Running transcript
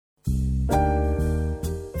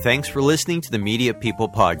Thanks for listening to the Media People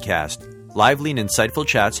Podcast, lively and insightful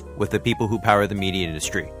chats with the people who power the media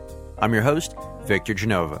industry. I'm your host, Victor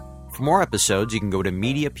Genova. For more episodes, you can go to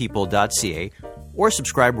mediapeople.ca or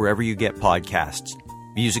subscribe wherever you get podcasts.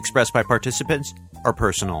 Views expressed by participants are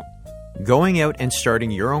personal. Going out and starting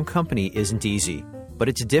your own company isn't easy, but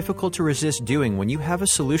it's difficult to resist doing when you have a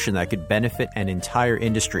solution that could benefit an entire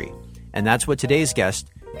industry. And that's what today's guest,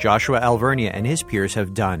 Joshua Alvernia, and his peers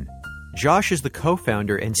have done. Josh is the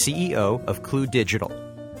co-founder and CEO of Clue Digital,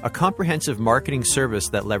 a comprehensive marketing service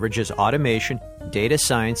that leverages automation, data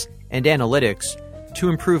science, and analytics to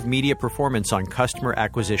improve media performance on customer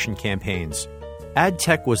acquisition campaigns. Ad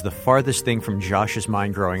tech was the farthest thing from Josh's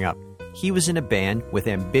mind growing up. He was in a band with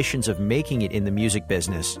ambitions of making it in the music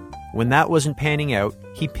business. When that wasn't panning out,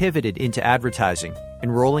 he pivoted into advertising,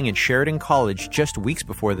 enrolling in Sheridan College just weeks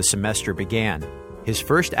before the semester began. His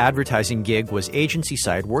first advertising gig was agency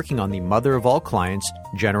side, working on the mother of all clients,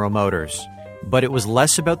 General Motors. But it was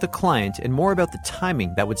less about the client and more about the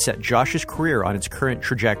timing that would set Josh's career on its current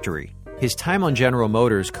trajectory. His time on General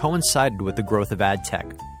Motors coincided with the growth of ad tech,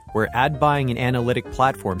 where ad buying and analytic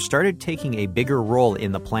platforms started taking a bigger role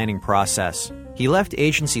in the planning process. He left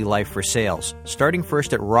agency life for sales, starting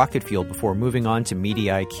first at Rocket Fuel before moving on to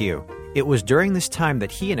Media IQ. It was during this time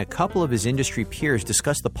that he and a couple of his industry peers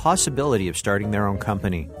discussed the possibility of starting their own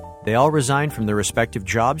company. They all resigned from their respective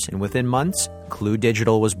jobs, and within months, Clue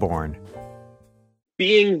Digital was born.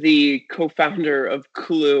 Being the co-founder of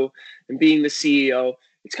Clue and being the CEO,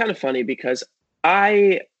 it's kind of funny because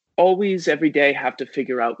I always, every day, have to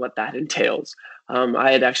figure out what that entails.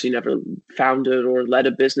 I had actually never founded or led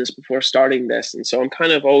a business before starting this. And so I'm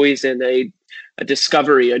kind of always in a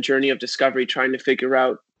journey of discovery, trying to figure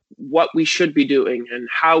out what we should be doing and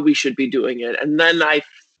how we should be doing it. And then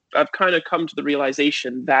I've kind of come to the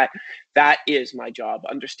realization that that is my job,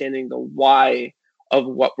 understanding the why of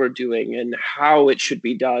what we're doing and how it should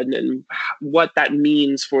be done and what that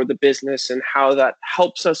means for the business and how that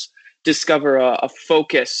helps us discover a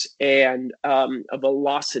focus and a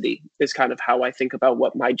velocity is kind of how I think about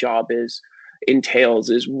what my job entails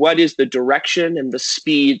is what is the direction and the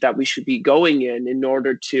speed that we should be going in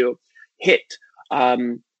order to hit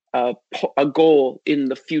a goal in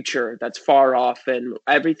the future that's far off, and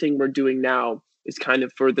everything we're doing now is kind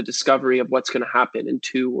of for the discovery of what's going to happen in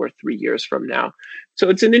 2 or 3 years from now. So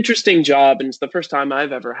it's an interesting job, and it's the first time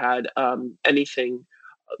I've ever had anything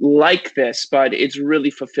like this, but it's really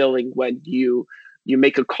fulfilling when you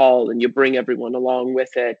make a call and you bring everyone along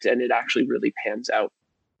with it, and it actually really pans out.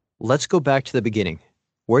 Let's go back to the beginning.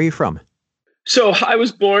 Where are you from? So I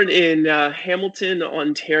was born in Hamilton,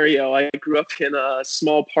 Ontario. I grew up in a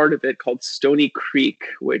small part of it called Stoney Creek,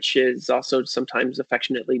 which is also sometimes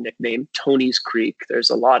affectionately nicknamed Tony's Creek.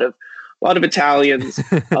 There's a lot of Italians,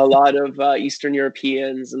 a lot of Eastern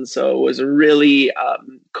Europeans, and so it was a really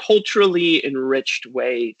culturally enriched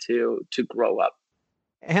way to grow up.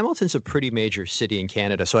 Hamilton's a pretty major city in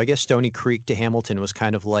Canada, so I guess Stoney Creek to Hamilton was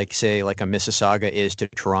kind of like, say, like a Mississauga is to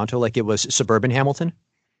Toronto, like it was suburban Hamilton?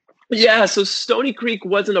 Yeah, so Stoney Creek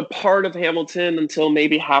wasn't a part of Hamilton until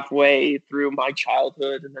maybe halfway through my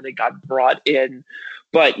childhood, and then it got brought in.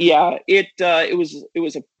 But yeah, it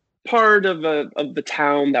was a part of the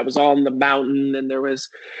town that was on the mountain, and there was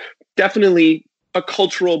definitely a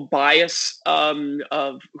cultural bias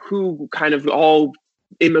of who kind of all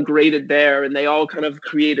immigrated there, and they all kind of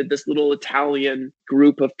created this little Italian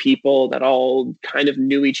group of people that all kind of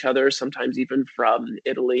knew each other, sometimes even from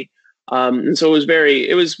Italy. And so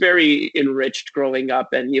it was very enriched growing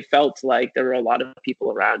up, and you felt like there were a lot of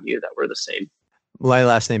people around you that were the same. My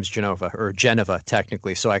last name's Genova, or Geneva,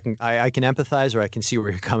 technically, so I can empathize, or I can see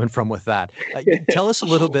where you're coming from with that. Tell us a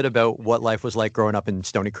little bit about what life was like growing up in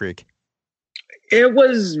Stoney Creek. It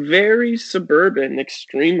was very suburban,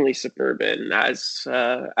 extremely suburban, as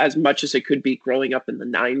much as it could be growing up in the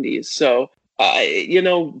 90s. So,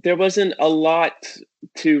 there wasn't a lot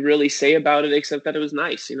to really say about it, except that it was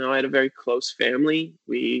nice. I had a very close family.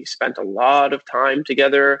 We spent a lot of time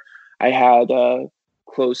together. I had a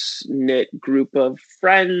close-knit group of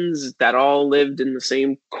friends that all lived in the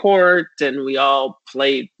same court, and we all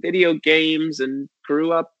played video games and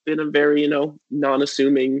grew up in a very,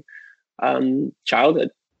 non-assuming childhood.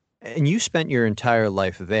 And you spent your entire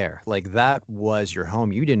life there. Like, that was your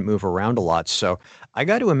home. You didn't move around a lot. So I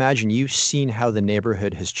got to imagine you've seen how the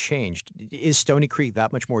neighborhood has changed. Is Stoney Creek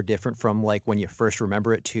that much more different from like when you first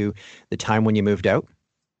remember it to the time when you moved out?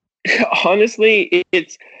 Honestly,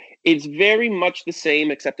 it's very much the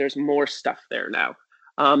same, except there's more stuff there now.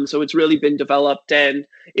 So it's really been developed and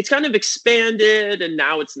it's kind of expanded. And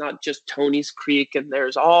now it's not just Tony's Creek, and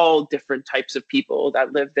there's all different types of people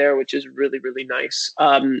that live there, which is really, really nice.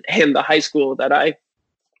 And the high school that I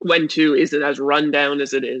went to isn't as rundown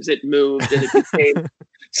as it is. It moved and it became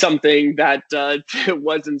something that it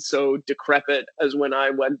wasn't so decrepit as when I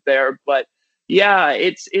went there. But yeah,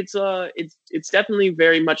 it's definitely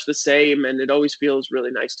very much the same, and it always feels really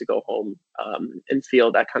nice to go home and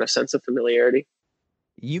feel that kind of sense of familiarity.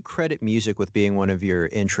 You credit music with being one of your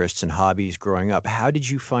interests and hobbies growing up. How did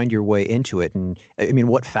you find your way into it? And I mean,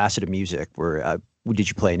 what facet of music? Did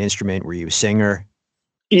you play an instrument? Were you a singer?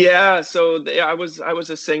 Yeah, so I was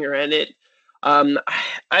a singer, and um,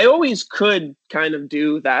 I always could kind of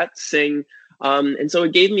do that, sing, and so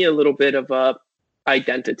it gave me a little bit of a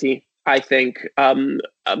identity. I think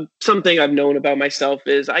something I've known about myself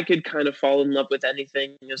is I could kind of fall in love with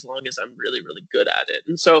anything as long as I'm really, really good at it.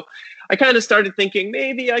 And so I kind of started thinking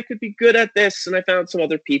maybe I could be good at this, and I found some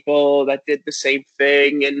other people that did the same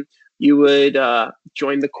thing, and you would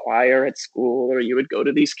join the choir at school, or you would go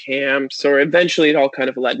to these camps, or eventually it all kind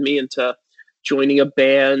of led me into joining a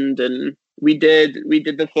band. And we did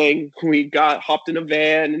the thing. We got hopped in a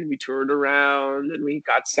van and we toured around and we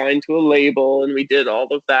got signed to a label and we did all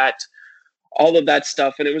of that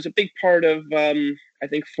stuff. And it was a big part of I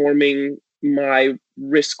think forming my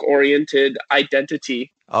risk oriented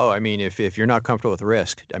identity. Oh, I mean, if you're not comfortable with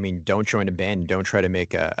risk, I mean, don't join a band. Don't try to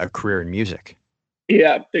make a career in music.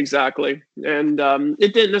 Yeah, exactly. And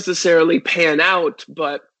it didn't necessarily pan out,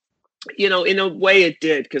 but in a way it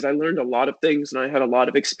did, because I learned a lot of things and I had a lot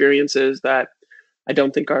of experiences that I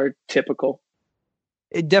don't think are typical.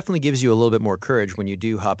 It definitely gives you a little bit more courage when you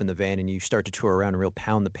do hop in the van and you start to tour around and real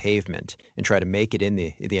pound the pavement and try to make it in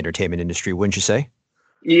the entertainment industry, wouldn't you say?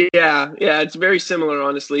 Yeah, it's very similar,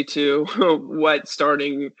 honestly, to what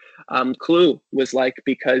starting Clue was like,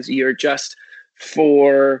 because you're just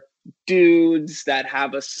for dudes that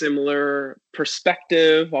have a similar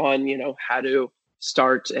perspective on, how to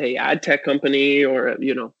start a ad tech company, or,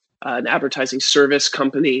 an advertising service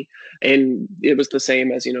company. And it was the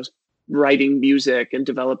same as, writing music and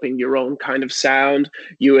developing your own kind of sound.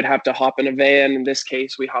 You would have to hop in a van. In this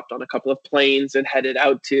case, we hopped on a couple of planes and headed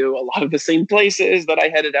out to a lot of the same places that I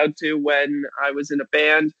headed out to when I was in a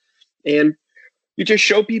band. And you just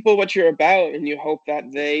show people what you're about, and you hope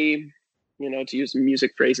that they, to use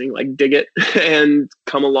music phrasing, like dig it and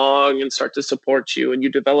come along and start to support you. And you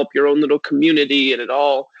develop your own little community, and it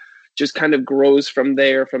all just kind of grows from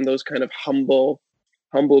there, from those kind of humble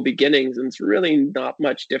beginnings. And it's really not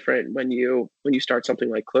much different when you start something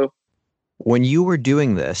like Clue. When you were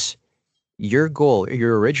doing this, your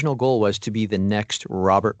original goal was to be the next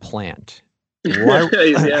Robert Plant. Why,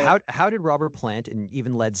 Yeah. how did Robert Plant and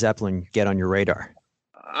even Led Zeppelin get on your radar?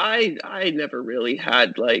 I never really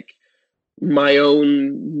had like my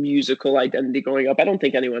own musical identity growing up. I don't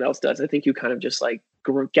think anyone else does. I think you kind of just like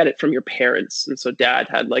get it from your parents. And so dad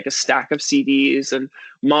had like a stack of CDs, and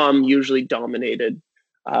mom usually dominated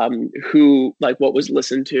who, like, what was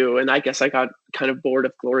listened to. And I guess I got kind of bored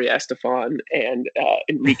of Gloria Estefan and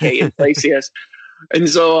Enrique Iglesias. And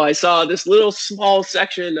so I saw this little small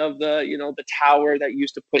section of the tower that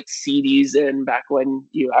used to put CDs in back when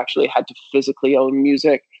you actually had to physically own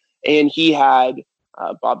music. And he had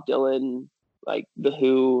Bob Dylan, like The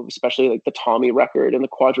Who, especially like the Tommy record and the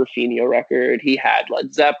Quadrophenia record. He had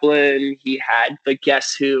Led Zeppelin. He had the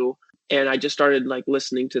Guess Who. And I just started like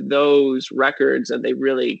listening to those records, and they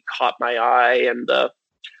really caught my eye. And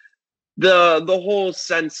the whole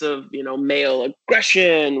sense of, male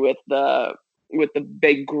aggression with the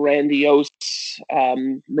big grandiose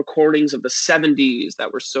recordings of the 70s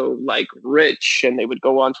that were so like rich, and they would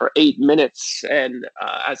go on for 8 minutes and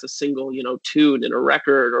as a single tune in a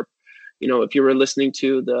record. Or if you were listening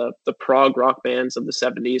to the prog rock bands of the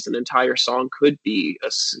 70s, an entire song could be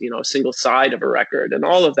a single side of a record. And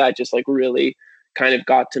all of that just like really kind of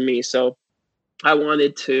got to me. So I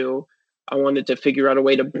wanted to figure out a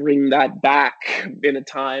way to bring that back in a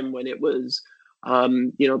time when it was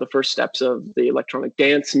the first steps of the electronic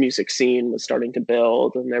dance music scene was starting to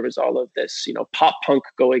build, and there was all of this pop punk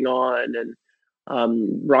going on, and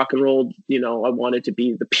rock and roll. I wanted to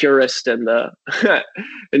be the purist and the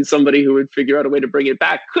and somebody who would figure out a way to bring it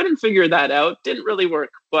back. Couldn't figure that out. Didn't really work.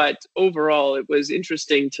 But overall, it was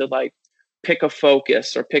interesting to like pick a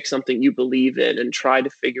focus or pick something you believe in and try to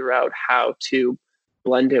figure out how to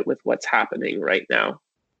blend it with what's happening right now.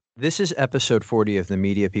 This is episode 40 of the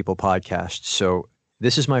Media People podcast. So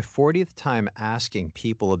this is my 40th time asking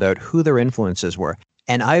people about who their influences were.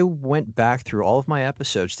 And I went back through all of my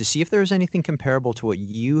episodes to see if there was anything comparable to what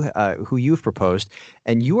who you've proposed.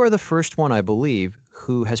 And you are the first one, I believe,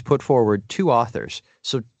 who has put forward two authors.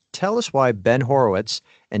 So tell us why Ben Horowitz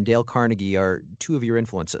and Dale Carnegie are two of your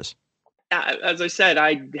influences. As I said,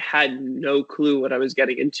 I had no clue what I was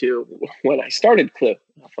getting into when I started Clue.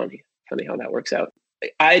 Funny how that works out.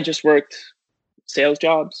 I just worked sales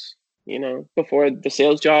jobs, before the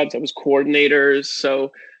sales jobs, I was coordinators.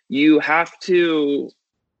 So you have to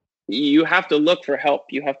look for help.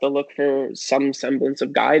 You have to look for some semblance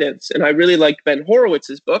of guidance. And I really liked Ben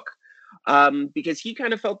Horowitz's book because he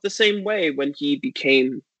kind of felt the same way when he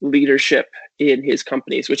became leadership in his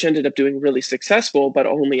companies, which ended up doing really successful, but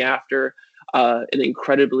only after an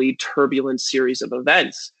incredibly turbulent series of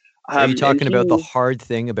events. Are you talking about The Hard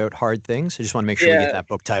Thing About Hard Things? I just want to make sure we get that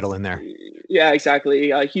book title in there. Yeah,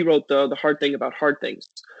 exactly. He wrote the Hard Thing About Hard Things,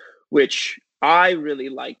 which I really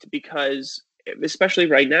liked because, especially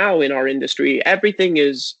right now in our industry, everything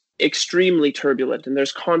is extremely turbulent and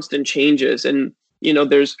there's constant changes. And,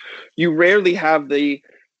 you rarely have the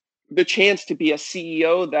chance to be a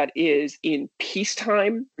CEO that is in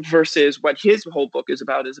peacetime versus what his whole book is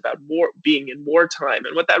about war, being in wartime.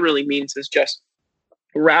 And what that really means is just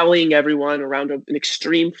rallying everyone around an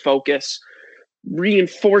extreme focus,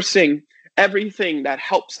 reinforcing everything that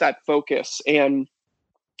helps that focus, and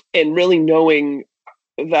really knowing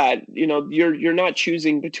that you're not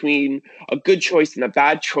choosing between a good choice and a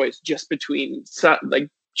bad choice, just between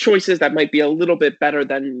choices that might be a little bit better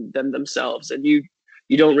than themselves, and you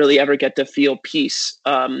don't really ever get to feel peace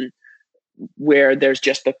where there's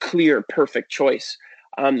just a clear perfect choice.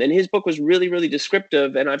 And his book was really, really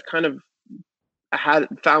descriptive, and I've kind of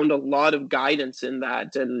found a lot of guidance in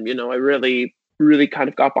that, and I really kind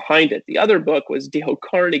of got behind it. The other book was Dale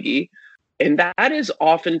Carnegie, and that is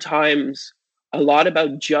oftentimes a lot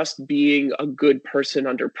about just being a good person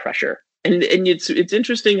under pressure. And it's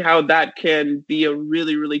interesting how that can be a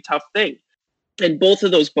really, really tough thing. And both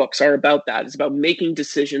of those books are about that. It's about making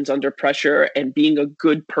decisions under pressure and being a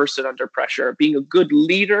good person under pressure, being a good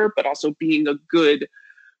leader, but also being a good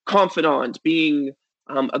confidant, being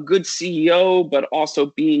a good CEO, but also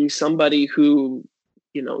being somebody who,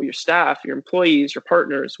 your staff, your employees, your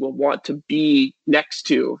partners will want to be next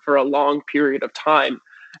to for a long period of time.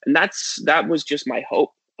 And that was just my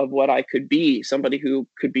hope of what I could be, somebody who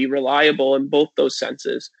could be reliable in both those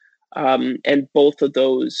senses. And both of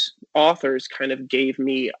those authors kind of gave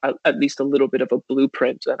me at least a little bit of a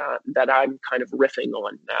blueprint that I'm kind of riffing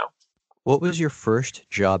on now. What was your first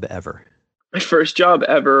job ever? My first job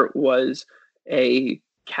ever was a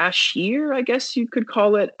cashier, I guess you could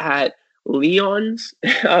call it, at Leon's.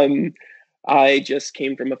 I just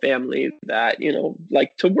came from a family that,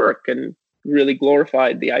 liked to work and really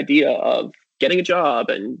glorified the idea of getting a job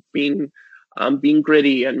and being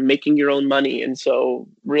gritty and making your own money. And so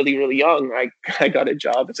really, really young, I got a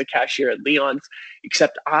job as a cashier at Leon's,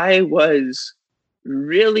 except I was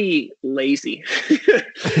really lazy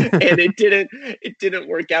and it didn't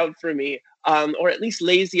work out for me. Or at least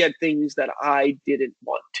lazy at things that I didn't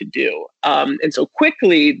want to do. And so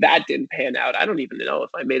quickly that didn't pan out. I don't even know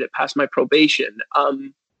if I made it past my probation.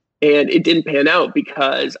 And it didn't pan out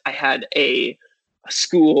because I had a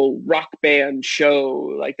school rock band show.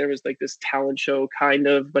 Like there was like this talent show kind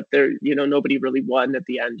of, but there, nobody really won at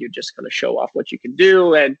the end. You're just going to show off what you can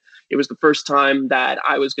do. And it was the first time that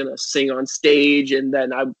I was going to sing on stage. And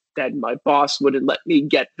then my boss wouldn't let me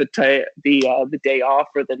get the day off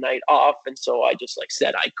or the night off. And so I just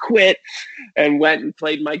said I quit and went and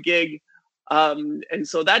played my gig. And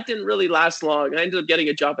so that didn't really last long. I ended up getting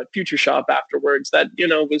a job at Future Shop afterwards that,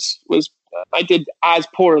 was I did as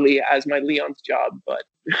poorly as my Leon's job,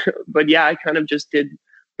 but yeah, I kind of just did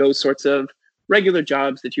those sorts of regular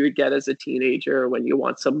jobs that you would get as a teenager when you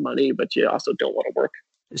want some money, but you also don't want to work.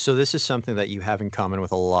 So this is something that you have in common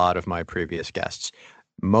with a lot of my previous guests.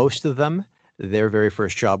 Most of them, their very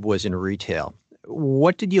first job was in retail.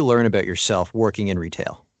 What did you learn about yourself working in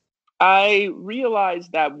retail? I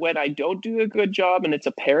realized that when I don't do a good job and it's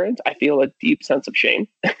apparent, I feel a deep sense of shame.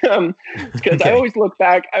 Because okay. I always look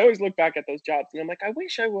back at those jobs and I'm like, I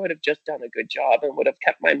wish I would have just done a good job and would have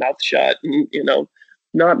kept my mouth shut and,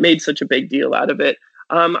 not made such a big deal out of it.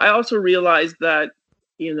 I also realized that,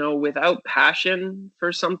 without passion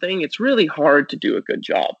for something, it's really hard to do a good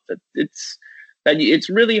job. It's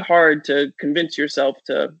really hard to convince yourself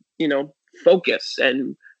to, focus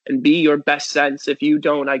and be your best sense if you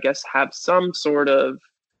don't, I guess, have some sort of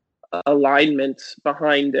alignment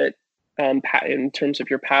behind it in terms of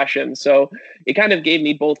your passion. So it kind of gave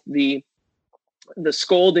me both the the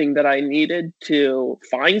scolding that I needed to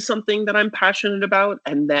find something that I'm passionate about.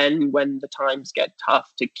 And then when the times get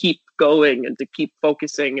tough, to keep going and to keep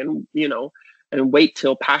focusing and, and wait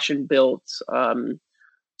till passion builds.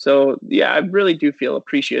 So yeah, I really do feel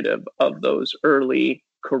appreciative of those early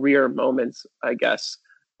career moments, I guess.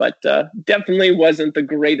 But definitely wasn't the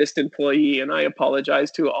greatest employee. And I apologize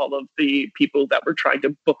to all of the people that were trying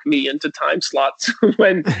to book me into time slots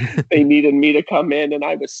when they needed me to come in and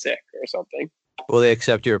I was sick or something. Will they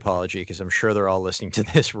accept your apology? Because I'm sure they're all listening to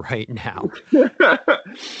this right now.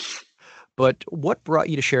 But what brought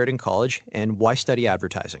you to Sheridan College and why study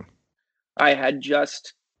advertising? I had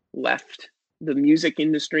just left the music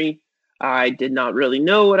industry. I did not really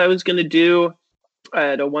know what I was going to do. I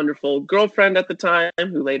had a wonderful girlfriend at the time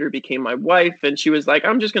who later became my wife. And she was like,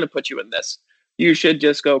 I'm just going to put you in this. You should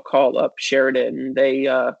just go call up Sheridan. They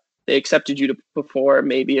accepted you before.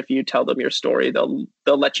 Maybe if you tell them your story, they'll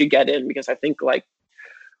let you get in. Because I think like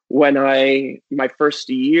when my first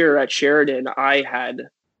year at Sheridan, I had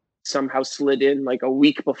somehow slid in like a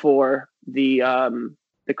week before the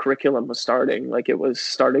curriculum was starting. Like it was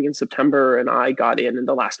starting in September and I got in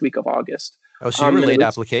the last week of August. Oh, so you were late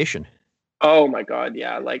application. Oh my God.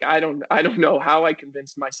 Yeah. Like I don't know how I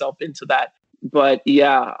convinced myself into that. But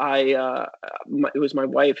yeah, it was my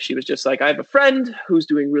wife. She was just like, I have a friend who's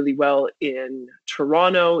doing really well in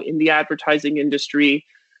Toronto in the advertising industry.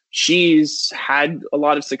 She's had a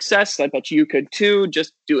lot of success. I bet you could too.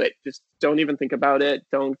 Just do it. Just don't even think about it.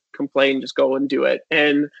 Don't complain. Just go and do it.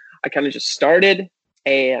 And I kind of just started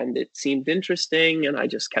and it seemed interesting and I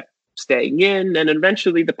just kept staying in. And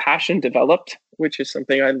eventually the passion developed, which is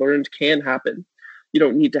something I learned can happen. You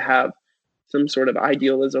don't need to have some sort of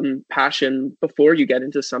idealism, passion before you get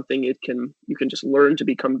into something. You can just learn to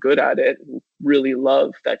become good at it and really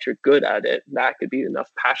love that you're good at it. That could be enough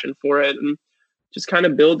passion for it and just kind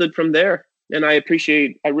of build it from there. And I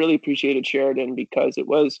really appreciated Sheridan because it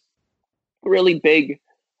was a really big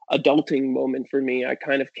adulting moment for me. I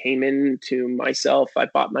kind of came into myself. I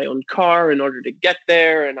bought my own car in order to get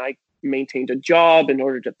there and I maintained a job in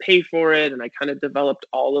order to pay for it. And I kind of developed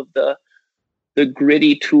all of the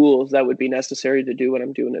gritty tools that would be necessary to do what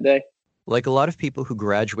I'm doing today. Like a lot of people who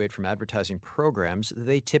graduate from advertising programs,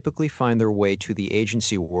 they typically find their way to the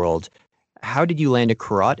agency world. How did you land at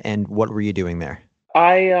Kurot and what were you doing there?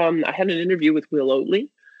 I had an interview with Will Oatley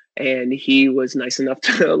and he was nice enough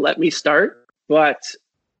to let me start, but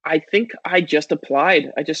I think I just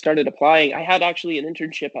applied. I just started applying. I had actually an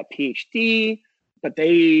internship at PhD, but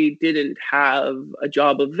they didn't have a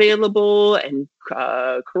job available and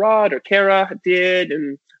Kurot or Kara did.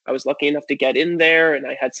 And I was lucky enough to get in there and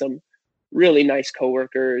I had some really nice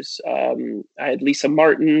coworkers. I had Lisa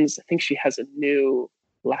Martins. I think she has a new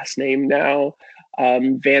last name now.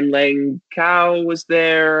 Van Lang Cao was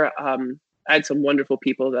there. I had some wonderful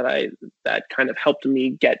people that kind of helped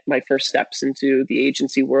me get my first steps into the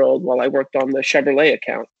agency world while I worked on the Chevrolet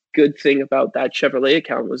account. Good thing about that Chevrolet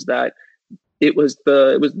account was that it was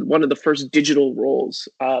one of the first digital roles,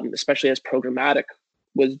 especially as programmatic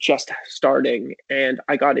was just starting. And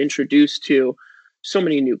I got introduced to so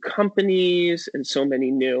many new companies and so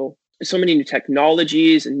many new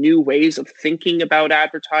technologies and new ways of thinking about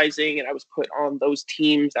advertising. And I was put on those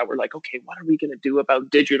teams that were like, okay, what are we going to do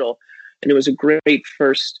about digital? And it was a great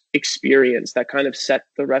first experience that kind of set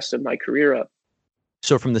the rest of my career up.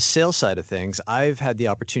 So from the sales side of things, I've had the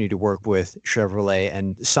opportunity to work with Chevrolet,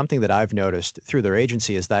 and something that I've noticed through their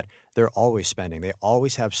agency is that they're always spending. They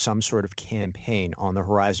always have some sort of campaign on the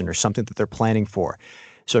horizon or something that they're planning for.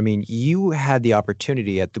 So, I mean, you had the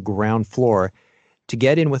opportunity at the ground floor to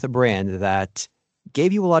get in with a brand that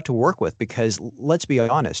gave you a lot to work with because, let's be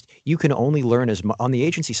honest, you can only learn on the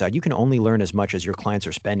agency side, you can only learn as much as your clients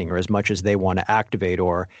are spending or as much as they want to activate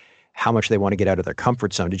or how much they want to get out of their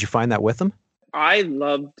comfort zone. Did you find that with them? I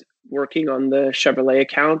loved working on the Chevrolet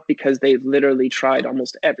account because they literally tried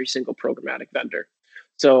almost every single programmatic vendor.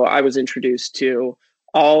 So I was introduced to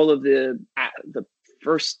all of the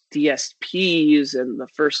first DSPs and the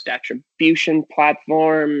first attribution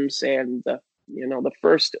platforms and the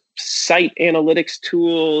first site analytics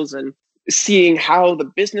tools and seeing how the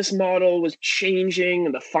business model was changing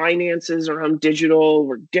and the finances around digital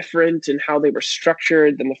were different and how they were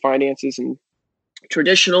structured than the finances in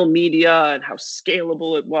traditional media and how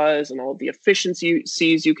scalable it was and all the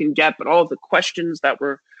efficiencies you can get, but all of the questions that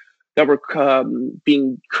were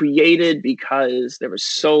being created because there was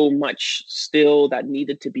so much still that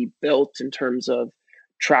needed to be built in terms of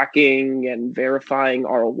tracking and verifying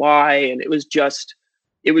ROI. And it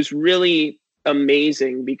was really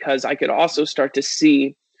amazing because I could also start to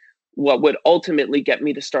see what would ultimately get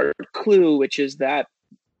me to start Clue, which is that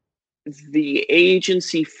the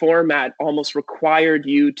agency format almost required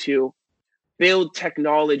you to build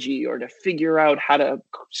technology or to figure out how to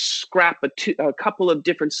scrap a couple of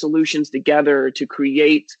different solutions together to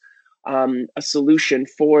create a solution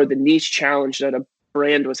for the niche challenge that a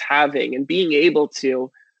brand was having. And being able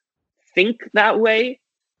to think that way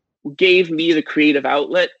gave me the creative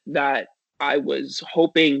outlet that I was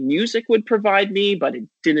hoping music would provide me, but it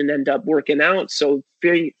didn't end up working out. So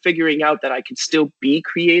figuring out that I could still be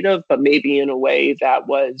creative, but maybe in a way that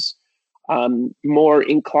was more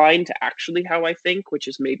inclined to actually how I think, which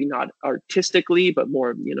is maybe not artistically, but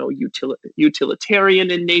more, utilitarian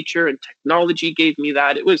in nature, and technology gave me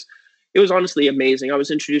that. It was honestly amazing. I was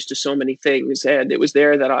introduced to so many things, and it was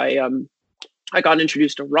there that I got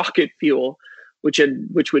introduced to rocket fuel, which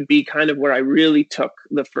would be kind of where I really took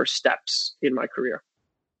the first steps in my career.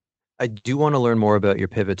 I do want to learn more about your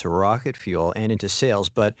pivot to rocket fuel and into sales,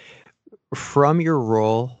 but from your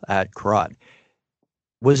role at Krot,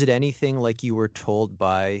 was it anything like you were told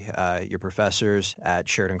by your professors at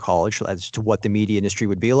Sheridan College as to what the media industry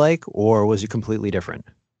would be like, or was it completely different?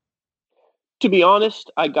 To be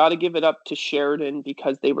honest, I got to give it up to Sheridan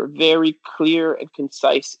because they were very clear and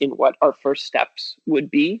concise in what our first steps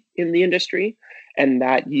would be in the industry, and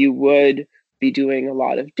that you would be doing a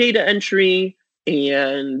lot of data entry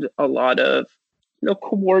and a lot of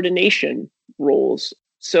coordination roles.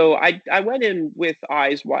 So I went in with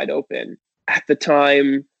eyes wide open. At the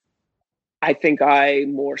time, I think I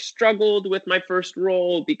more struggled with my first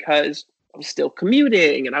role because I was still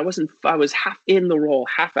commuting, and I was half in the role,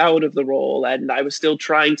 half out of the role. And I was still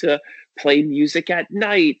trying to play music at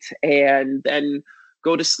night and then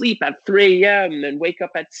go to sleep at 3 a.m. and wake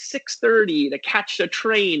up at 6:30 to catch a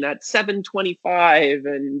train at 7:25.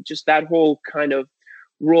 And just that whole kind of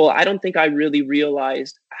role. I don't think I really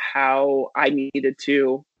realized how I needed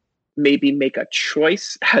to maybe make a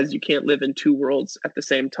choice, as you can't live in two worlds at the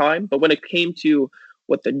same time. But when it came to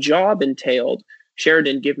what the job entailed,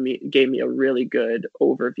 Sheridan gave me a really good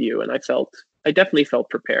overview, and I definitely felt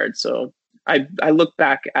prepared. So I look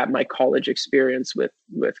back at my college experience with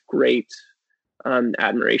great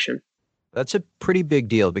admiration. That's a pretty big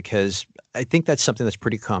deal, because I think that's something that's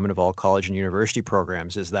pretty common of all college and university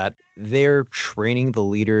programs, is that they're training the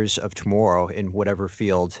leaders of tomorrow in whatever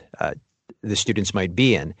field the students might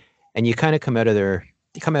be in. And you kind of come out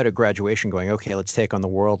of graduation going, okay, let's take on the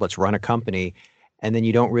world, let's run a company. And then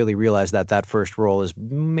you don't really realize that first role is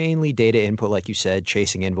mainly data input, like you said,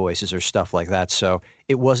 chasing invoices or stuff like that. So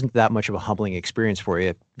it wasn't that much of a humbling experience for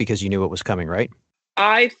you because you knew it was coming, right?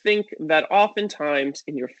 I think that oftentimes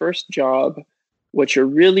in your first job, what you're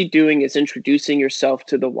really doing is introducing yourself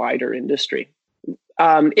to the wider industry.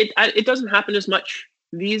 It doesn't happen as much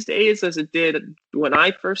these days as it did when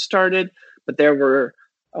I first started, but there were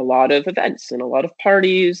a lot of events and a lot of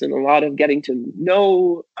parties and a lot of getting to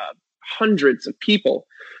know hundreds of people,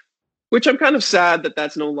 which I'm kind of sad that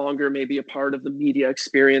that's no longer maybe a part of the media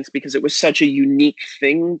experience, because it was such a unique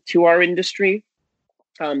thing to our industry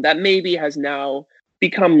that maybe has now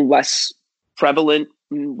become less prevalent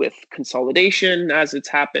with consolidation as it's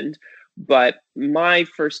happened. But my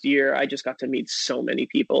first year, I just got to meet so many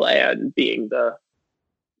people, and being the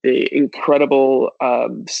incredible,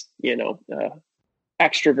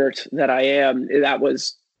 extrovert that I am, that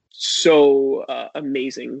was so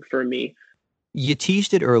amazing for me. You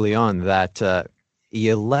teased it early on that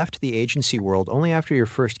you left the agency world only after your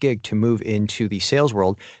first gig to move into the sales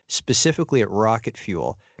world, specifically at Rocket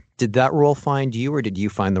Fuel. Did that role find you, or did you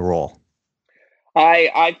find the role?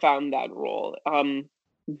 I found that role.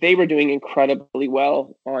 They were doing incredibly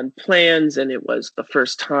well on plans, and it was the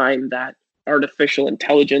first time that artificial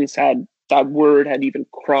intelligence that word had even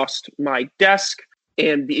crossed my desk.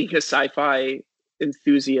 And being a sci-fi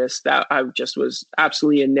enthusiast, that I just was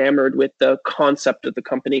absolutely enamored with the concept of the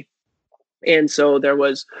company. And so there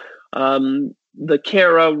was the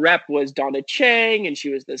Kara rep was Donna Chang, and she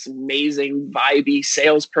was this amazing vibey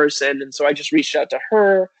salesperson. And so I just reached out to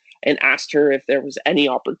her and asked her if there was any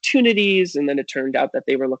opportunities. And then it turned out that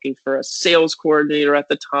they were looking for a sales coordinator at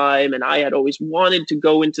the time. And I had always wanted to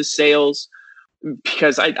go into sales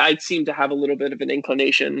because I seemed to have a little bit of an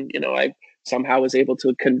inclination. I somehow was able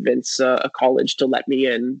to convince a college to let me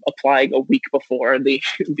in, applying a week before the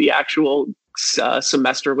actual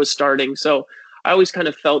semester was starting. So I always kind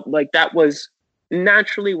of felt like that was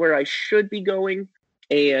naturally where I should be going.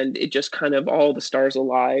 And it just kind of all the stars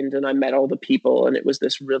aligned, and I met all the people, and it was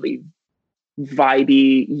this really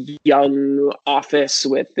vibey young office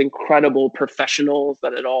with incredible professionals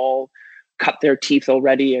that had all cut their teeth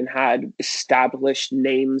already and had established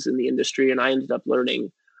names in the industry. And I ended up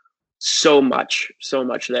learning so much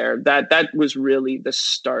there. That was really the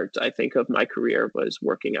start, I think, of my career, was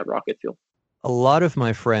working at Rocket Fuel. A lot of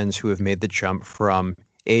my friends who have made the jump from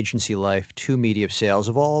agency life to media sales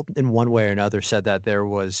have all, in one way or another, said that there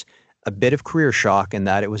was a bit of career shock and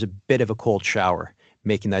that it was a bit of a cold shower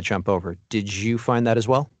making that jump over. Did you find that as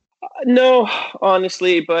well? No,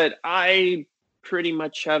 honestly, but I pretty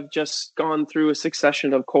much have just gone through a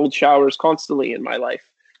succession of cold showers constantly in my life.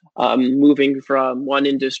 Moving from one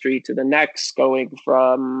industry to the next, going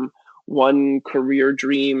from one career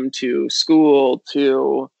dream to school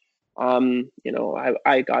to,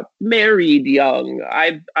 I got married young.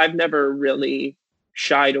 I've never really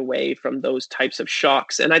shied away from those types of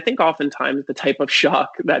shocks. And I think oftentimes the type of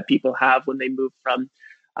shock that people have when they move from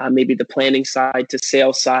maybe the planning side to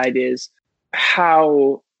sales side is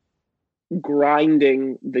how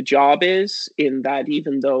grinding the job is, in that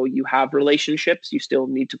even though you have relationships, you still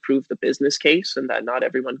need to prove the business case, and that not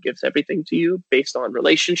everyone gives everything to you based on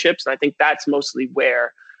relationships. And I think that's mostly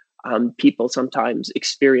where people sometimes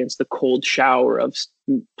experience the cold shower of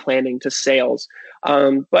planning to sales.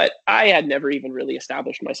 But I had never even really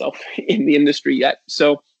established myself in the industry yet.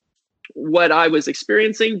 So what I was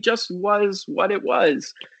experiencing just was what it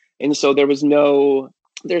was. And so there's no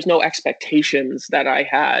expectations that I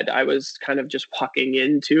had. I was kind of just walking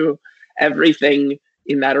into everything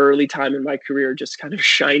in that early time in my career, just kind of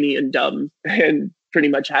shiny and dumb, and pretty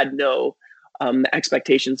much had no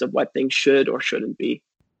expectations of what things should or shouldn't be.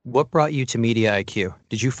 What brought you to Media IQ?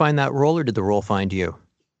 Did you find that role or did the role find you?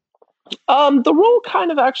 The role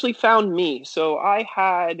kind of actually found me. So I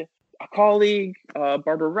had a colleague,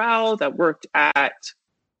 Barbara Rao, that worked at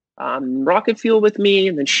Rocket Fuel with me,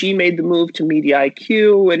 and then she made the move to Media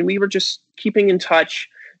IQ, and we were just keeping in touch.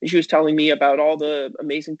 And she was telling me about all the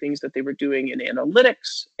amazing things that they were doing in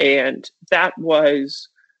analytics, and that was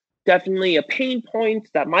definitely a pain point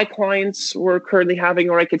that my clients were currently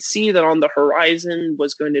having, or I could see that on the horizon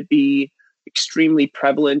was going to be extremely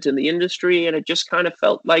prevalent in the industry, and it just kind of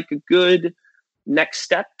felt like a good next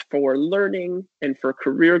step for learning and for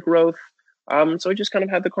career growth. So I just kind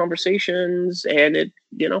of had the conversations, and it,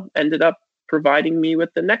 ended up providing me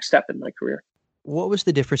with the next step in my career. What was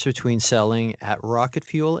the difference between selling at Rocket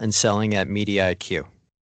Fuel and selling at Media IQ?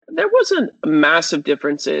 There wasn't massive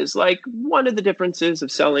differences. Like, one of the differences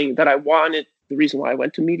of selling that I wanted, the reason why I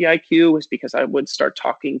went to Media IQ was because I would start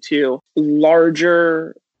talking to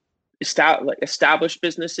larger established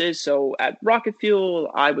businesses. So at Rocket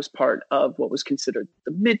Fuel, I was part of what was considered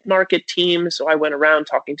the mid-market team. So I went around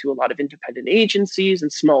talking to a lot of independent agencies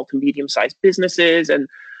and small to medium-sized businesses. And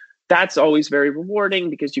that's always very rewarding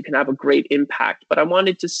because you can have a great impact. But I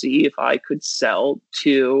wanted to see if I could sell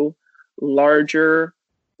to larger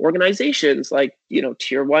organizations like,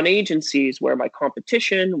 tier one agencies, where my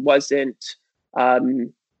competition wasn't,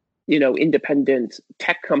 independent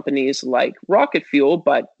tech companies like Rocket Fuel,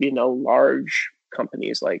 but, large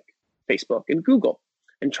companies like Facebook and Google,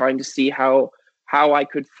 and trying to see how I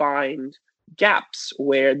could find gaps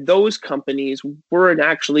where those companies weren't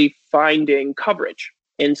actually finding coverage.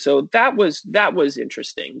 And so that was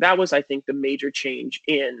interesting. That was, I think, the major change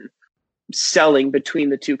in selling between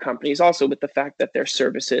the two companies, also with the fact that their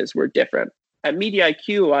services were different. At Media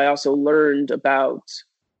IQ, I also learned about,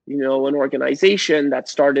 an organization that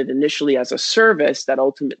started initially as a service that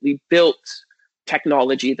ultimately built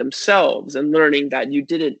technology themselves, and learning that you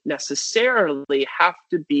didn't necessarily have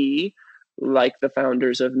to be like the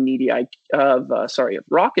founders of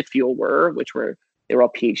Rocket Fuel were, they were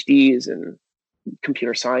all PhDs in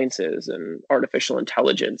computer sciences and artificial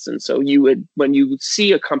intelligence. And so when you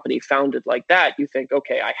see a company founded like that, you think,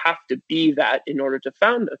 okay, I have to be that in order to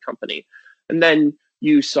found a company. And then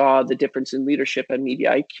you saw the difference in leadership at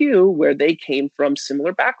Media IQ, where they came from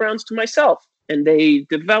similar backgrounds to myself, and they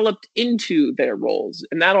developed into their roles.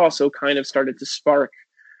 And that also kind of started to spark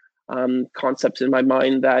concepts in my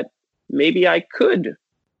mind that maybe I could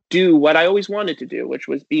do what I always wanted to do, which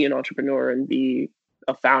was be an entrepreneur and be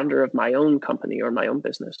a founder of my own company or my own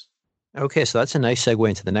business. Okay, so that's a nice segue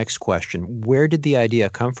into the next question. Where did the idea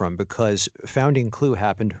come from? Because founding Clue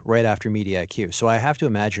happened right after Media IQ. So I have to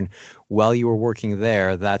imagine while you were working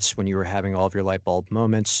there, that's when you were having all of your light bulb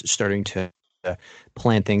moments, starting to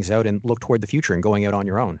plan things out and look toward the future and going out on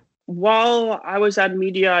your own. While I was at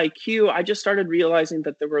Media IQ, I just started realizing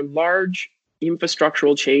that there were large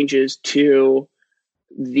infrastructural changes to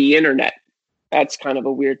the internet. That's kind of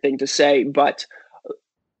a weird thing to say, but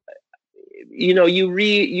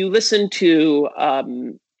you listen to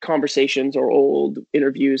conversations or old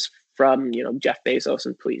interviews from, Jeff Bezos.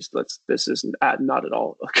 And please, this is not at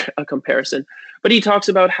all a comparison, but he talks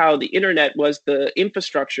about how the internet was the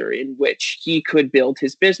infrastructure in which he could build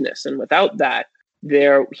his business. And without that,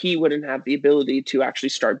 he wouldn't have the ability to actually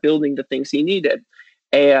start building the things he needed.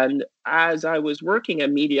 And as I was working at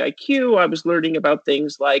MediaIQ, I was learning about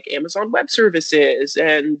things like Amazon Web Services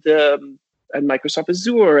and Microsoft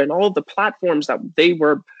Azure and all of the platforms that they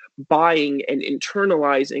were buying and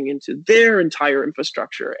internalizing into their entire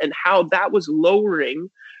infrastructure, and how that was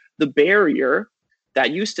lowering the barrier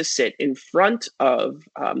that used to sit in front of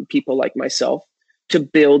people like myself to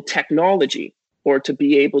build technology, or to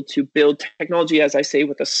be able to build technology, as I say,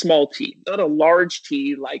 with a small t, not a large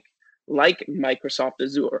T like Microsoft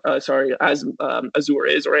Azure, Azure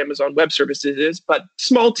is, or Amazon Web Services is, but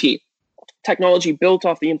small t, technology built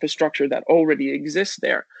off the infrastructure that already exists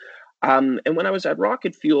there. And when I was at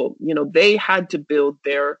Rocket Fuel, they had to build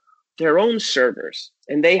their own servers,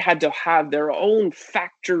 and they had to have their own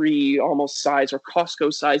factory almost size or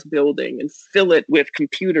Costco size building, and fill it with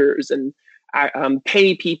computers, and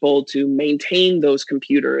pay people to maintain those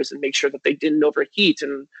computers and make sure that they didn't overheat.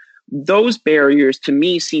 And those barriers to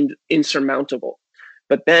me seemed insurmountable.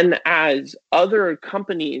 But then as other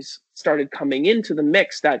companies started coming into the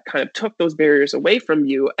mix that kind of took those barriers away from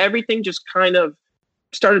you, everything just kind of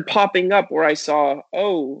started popping up where I saw,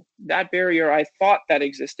 oh, that barrier I thought that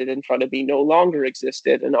existed in front of me no longer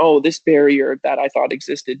existed. And oh, this barrier that I thought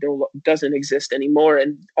existed doesn't exist anymore.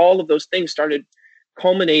 And all of those things started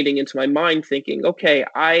culminating into my mind thinking, okay,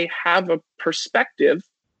 I have a perspective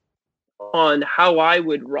on how I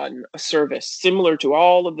would run a service similar to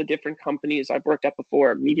all of the different companies I've worked at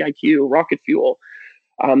before, MediaIQ, Rocket Fuel,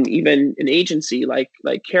 even an agency like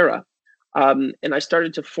Kara. And I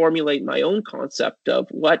started to formulate my own concept of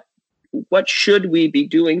what should we be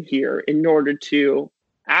doing here in order to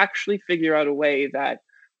actually figure out a way that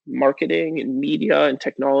marketing and media and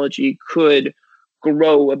technology could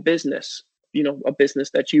grow a business, a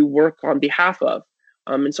business that you work on behalf of.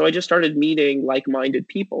 And so I just started meeting like-minded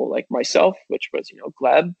people like myself, which was,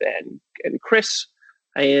 Gleb and Chris.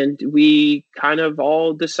 And we kind of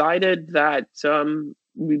all decided that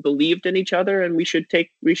we believed in each other and we should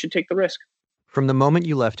take the risk. From the moment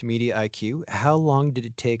you left MediaIQ, how long did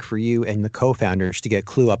it take for you and the co-founders to get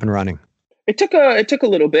Clue up and running? It took a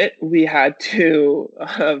little bit. We had to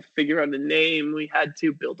figure out a name. We had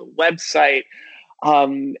to build a website.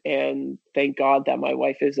 And thank God that my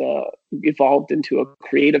wife is evolved into a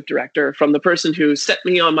creative director, from the person who set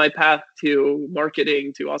me on my path to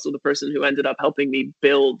marketing to also the person who ended up helping me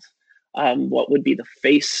build what would be the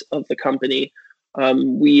face of the company.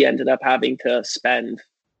 We ended up having to spend,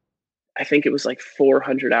 I think it was like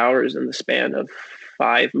 400 hours in the span of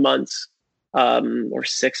 5 months or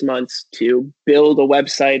 6 months to build a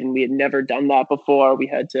website. And we had never done that before. We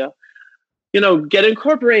had to get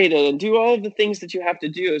incorporated and do all of the things that you have to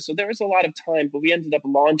do. So there was a lot of time, but we ended up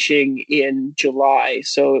launching in July.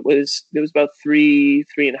 So it was about three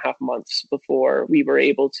and a half months before we were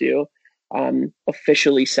able to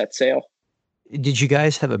officially set sail. Did you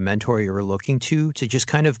guys have a mentor you were looking to just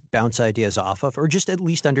kind of bounce ideas off of, or just at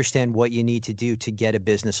least understand what you need to do to get a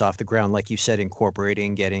business off the ground? Like you said,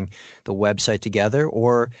 incorporating, getting the website together,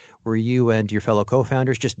 or were you and your fellow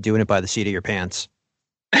co-founders just doing it by the seat of your pants?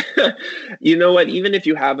 You know what? Even if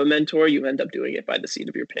you have a mentor, you end up doing it by the seat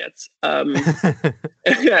of your pants. And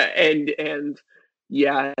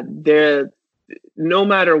yeah, no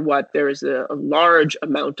matter what, there is a large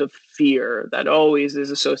amount of fear that always is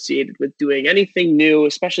associated with doing anything new,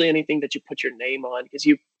 especially anything that you put your name on, because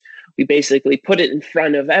we basically put it in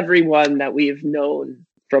front of everyone that we've known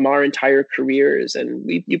from our entire careers, and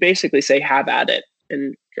you basically say, have at it,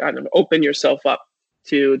 and kind of open yourself up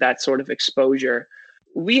to that sort of exposure.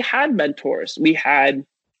 We had mentors. We had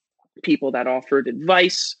people that offered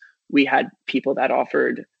advice. We had people that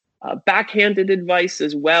offered backhanded advice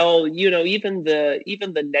as well. Even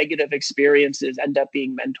the negative experiences end up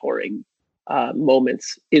being mentoring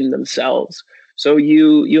moments in themselves. So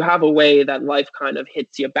you have a way that life kind of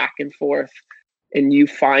hits you back and forth, and you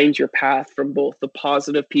find your path from both the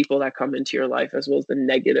positive people that come into your life as well as the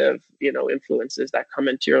negative, influences that come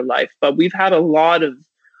into your life. But we've had a lot of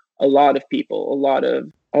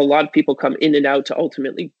people come in and out to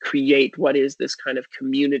ultimately create what is this kind of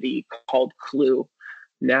community called Clue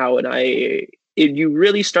now. And you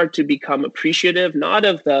really start to become appreciative, not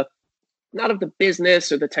of the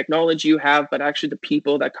business or the technology you have, but actually the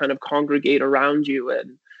people that kind of congregate around you,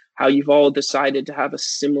 and how you've all decided to have a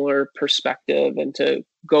similar perspective and to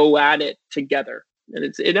go at it together.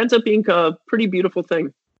 And it ends up being a pretty beautiful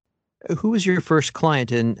thing. Who was your first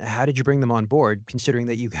client and how did you bring them on board, considering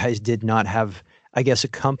that you guys did not have I guess, a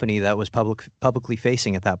company that was publicly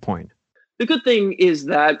facing at that point. The good thing is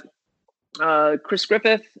that Chris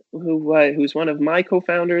Griffith, who's one of my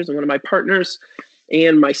co-founders and one of my partners,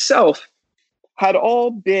 and myself had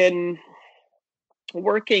all been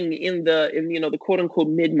working in the quote unquote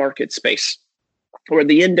mid-market space or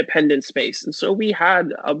the independent space. And so we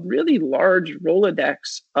had a really large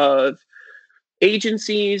Rolodex of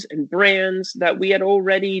agencies and brands that we had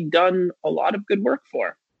already done a lot of good work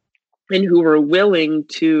for and who were willing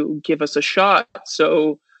to give us a shot.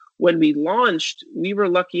 So when we launched, we were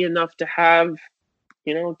lucky enough to have,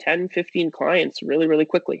 10, 15 clients really, really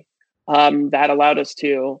quickly. That allowed us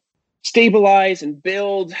to stabilize and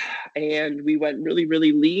build. And we went really,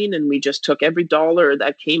 really lean. And we just took every dollar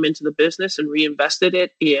that came into the business and reinvested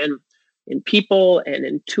it in people and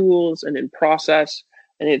in tools and in process.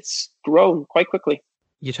 And it's grown quite quickly.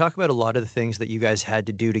 You talk about a lot of the things that you guys had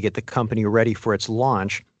to do to get the company ready for its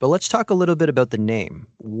launch, but let's talk a little bit about the name.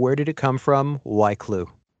 Where did it come from? Why Clue?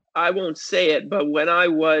 I won't say it, but when I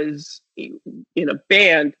was in a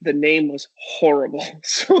band, the name was horrible.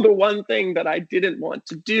 So the one thing that I didn't want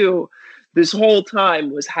to do this whole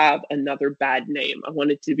time was have another bad name. I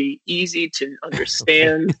wanted it to be easy to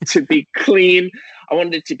understand, to be clean. I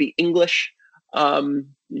wanted it to be English.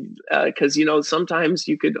 Because sometimes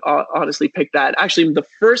you could honestly pick that. Actually, the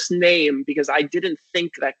first name, because I didn't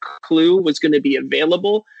think that Clue was going to be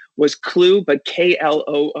available, was Clue, but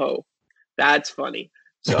KLOO. That's funny.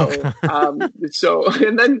 So,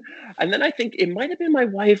 and then I think it might have been my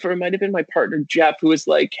wife or it might have been my partner Jeff, who was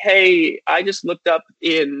like, "Hey, I just looked up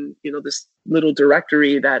in this little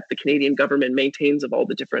directory that the Canadian government maintains of all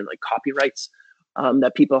the different like copyrights."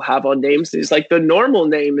 That people have on names. It's like the normal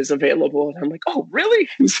name is available. And I'm like, oh, really?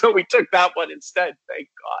 And so we took that one instead, thank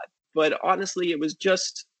God. But honestly, it was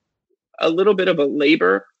just a little bit of a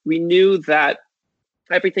labor. We knew that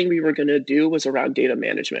everything we were going to do was around data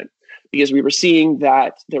management because we were seeing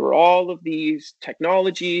that there were all of these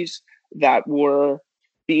technologies that were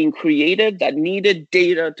being created that needed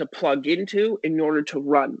data to plug into in order to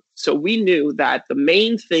run. So we knew that the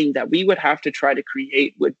main thing that we would have to try to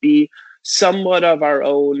create would be somewhat of our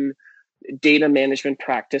own data management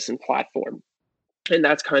practice and platform. And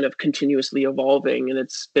that's kind of continuously evolving. And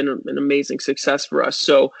it's been an amazing success for us.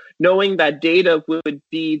 So knowing that data would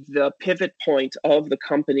be the pivot point of the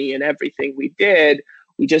company and everything we did,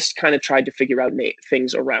 we just kind of tried to figure out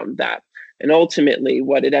things around that. And ultimately,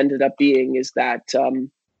 what it ended up being is that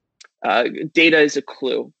data is a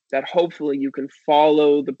clue that hopefully you can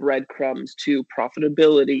follow the breadcrumbs to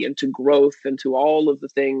profitability and to growth and to all of the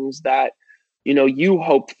things that, you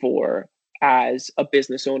hoped for as a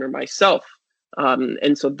business owner myself.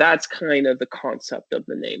 And so that's kind of the concept of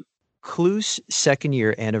the name. Clue's second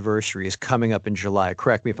year anniversary is coming up in July.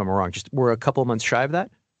 Correct me if I'm wrong. We're a couple of months shy of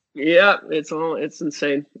that? Yeah, it's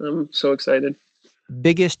insane. I'm so excited.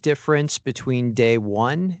 Biggest difference between day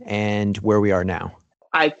one and where we are now?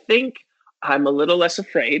 I think I'm a little less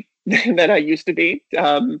afraid than I used to be.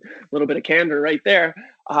 A little bit of candor right there.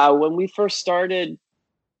 When we first started,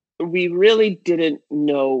 we really didn't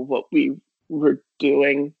know what we were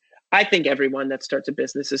doing. I think everyone that starts a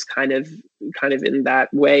business is kind of in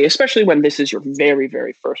that way, especially when this is your very,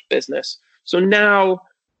 very first business. So now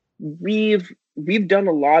we've done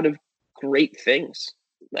a lot of great things.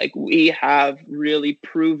 Like we have really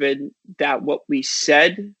proven that what we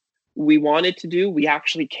said we wanted to do, we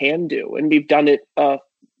actually can do. And we've done it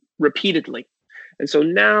repeatedly. And so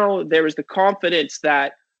now there is the confidence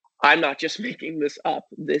that I'm not just making this up.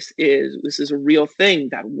 This is a real thing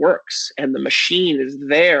that works and the machine is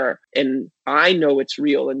there and I know it's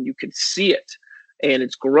real and you can see it and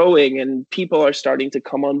it's growing and people are starting to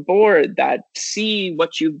come on board that see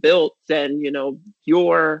what you've built and,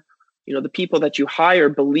 the people that you hire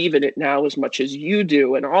believe in it now as much as you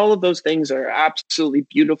do. And all of those things are absolutely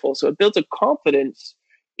beautiful. So it builds a confidence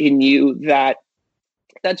in you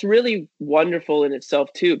that's really wonderful in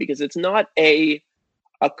itself too, because it's not a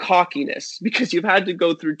cockiness because you've had to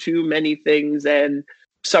go through too many things and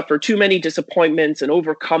suffer too many disappointments and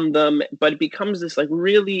overcome them. But it becomes this like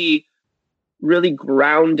really, really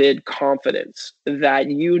grounded confidence that,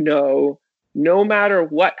 no matter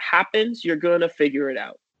what happens, you're going to figure it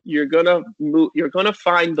out. You're going to move, you're going to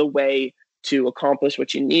find the way to accomplish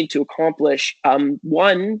what you need to accomplish.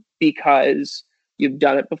 One, because you've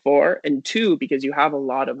done it before, and two, because you have a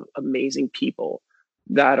lot of amazing people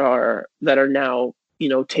that are now,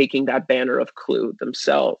 taking that banner of Clue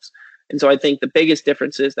themselves. And so I think the biggest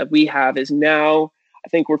differences that we have is now I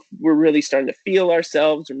think we're really starting to feel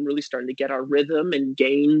ourselves and really starting to get our rhythm and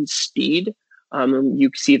gain speed. You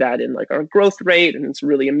see that in like our growth rate, and it's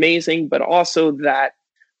really amazing. But also that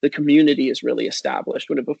the community is really established.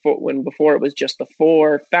 When before it was just the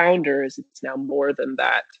 4 founders, it's now more than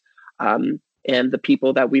that. And the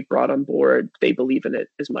people that we've brought on board, they believe in it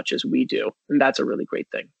as much as we do. And that's a really great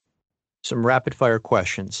thing. Some rapid fire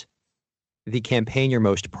questions. The campaign you're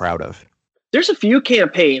most proud of? There's a few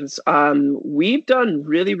campaigns. We've done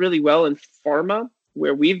really, really well in pharma,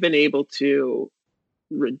 where we've been able to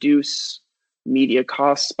reduce media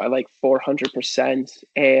costs by like 400%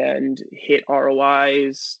 and hit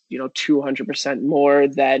ROIs, 200% more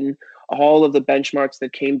than all of the benchmarks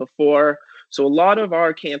that came before. So a lot of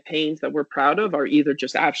our campaigns that we're proud of are either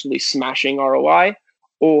just absolutely smashing ROI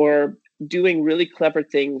or doing really clever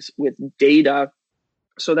things with data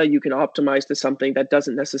so that you can optimize to something that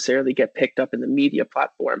doesn't necessarily get picked up in the media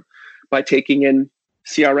platform, by taking in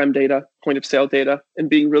CRM data, point of sale data, and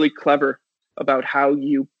being really clever about how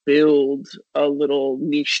you build a little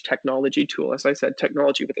niche technology tool. As I said,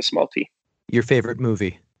 technology with a small t. Your favorite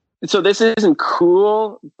movie? So this isn't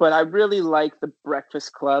cool, but I really like The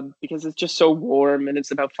Breakfast Club because it's just so warm and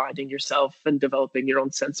it's about finding yourself and developing your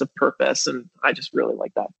own sense of purpose. And I just really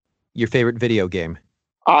like that. Your favorite video game?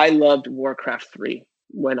 I loved Warcraft 3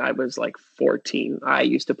 when I was like 14. I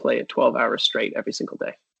used to play it 12 hours straight every single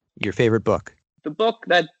day. Your favorite book? The book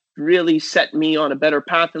that really set me on a better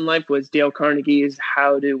path in life was Dale Carnegie's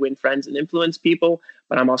How to Win Friends and Influence People.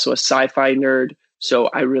 But I'm also a sci-fi nerd, so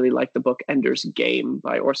I really like the book Ender's Game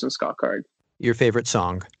by Orson Scott Card. Your favorite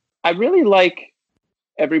song? I really like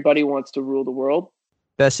Everybody Wants to Rule the World.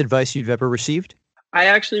 Best advice you've ever received? I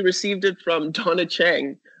actually received it from Donna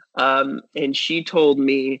Chang. And she told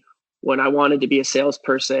me when I wanted to be a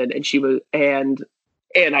salesperson, and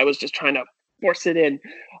I was just trying to force it in.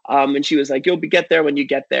 And she was like, "You'll get there when you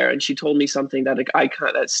get there." And she told me something that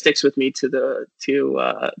that sticks with me to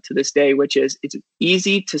this day, which is, it's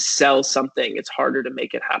easy to sell something. It's harder to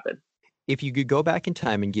make it happen. If you could go back in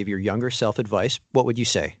time and give your younger self advice, what would you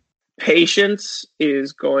say? Patience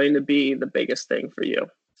is going to be the biggest thing for you.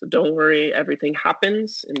 So don't worry, everything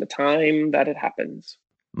happens in the time that it happens.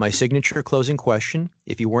 My signature closing question: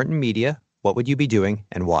 if you weren't in media, what would you be doing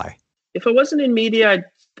and why? If I wasn't in media,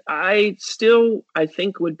 I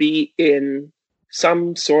think would be in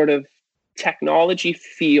some sort of technology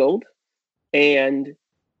field and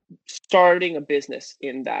starting a business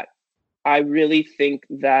in that. I really think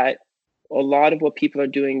that a lot of what people are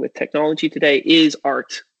doing with technology today is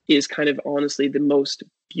art, is kind of honestly the most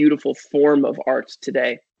beautiful form of art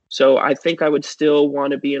today. So I think I would still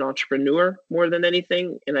want to be an entrepreneur more than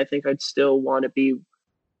anything. And I think I'd still want to be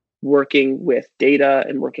working with data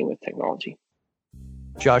and working with technology.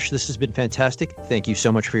 Josh, this has been fantastic. Thank you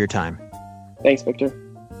so much for your time. Thanks, Victor.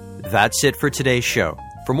 That's it for today's show.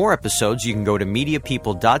 For more episodes, you can go to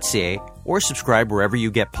mediapeople.ca or subscribe wherever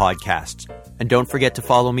you get podcasts. And don't forget to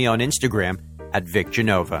follow me on Instagram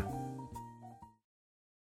 @VicGenova.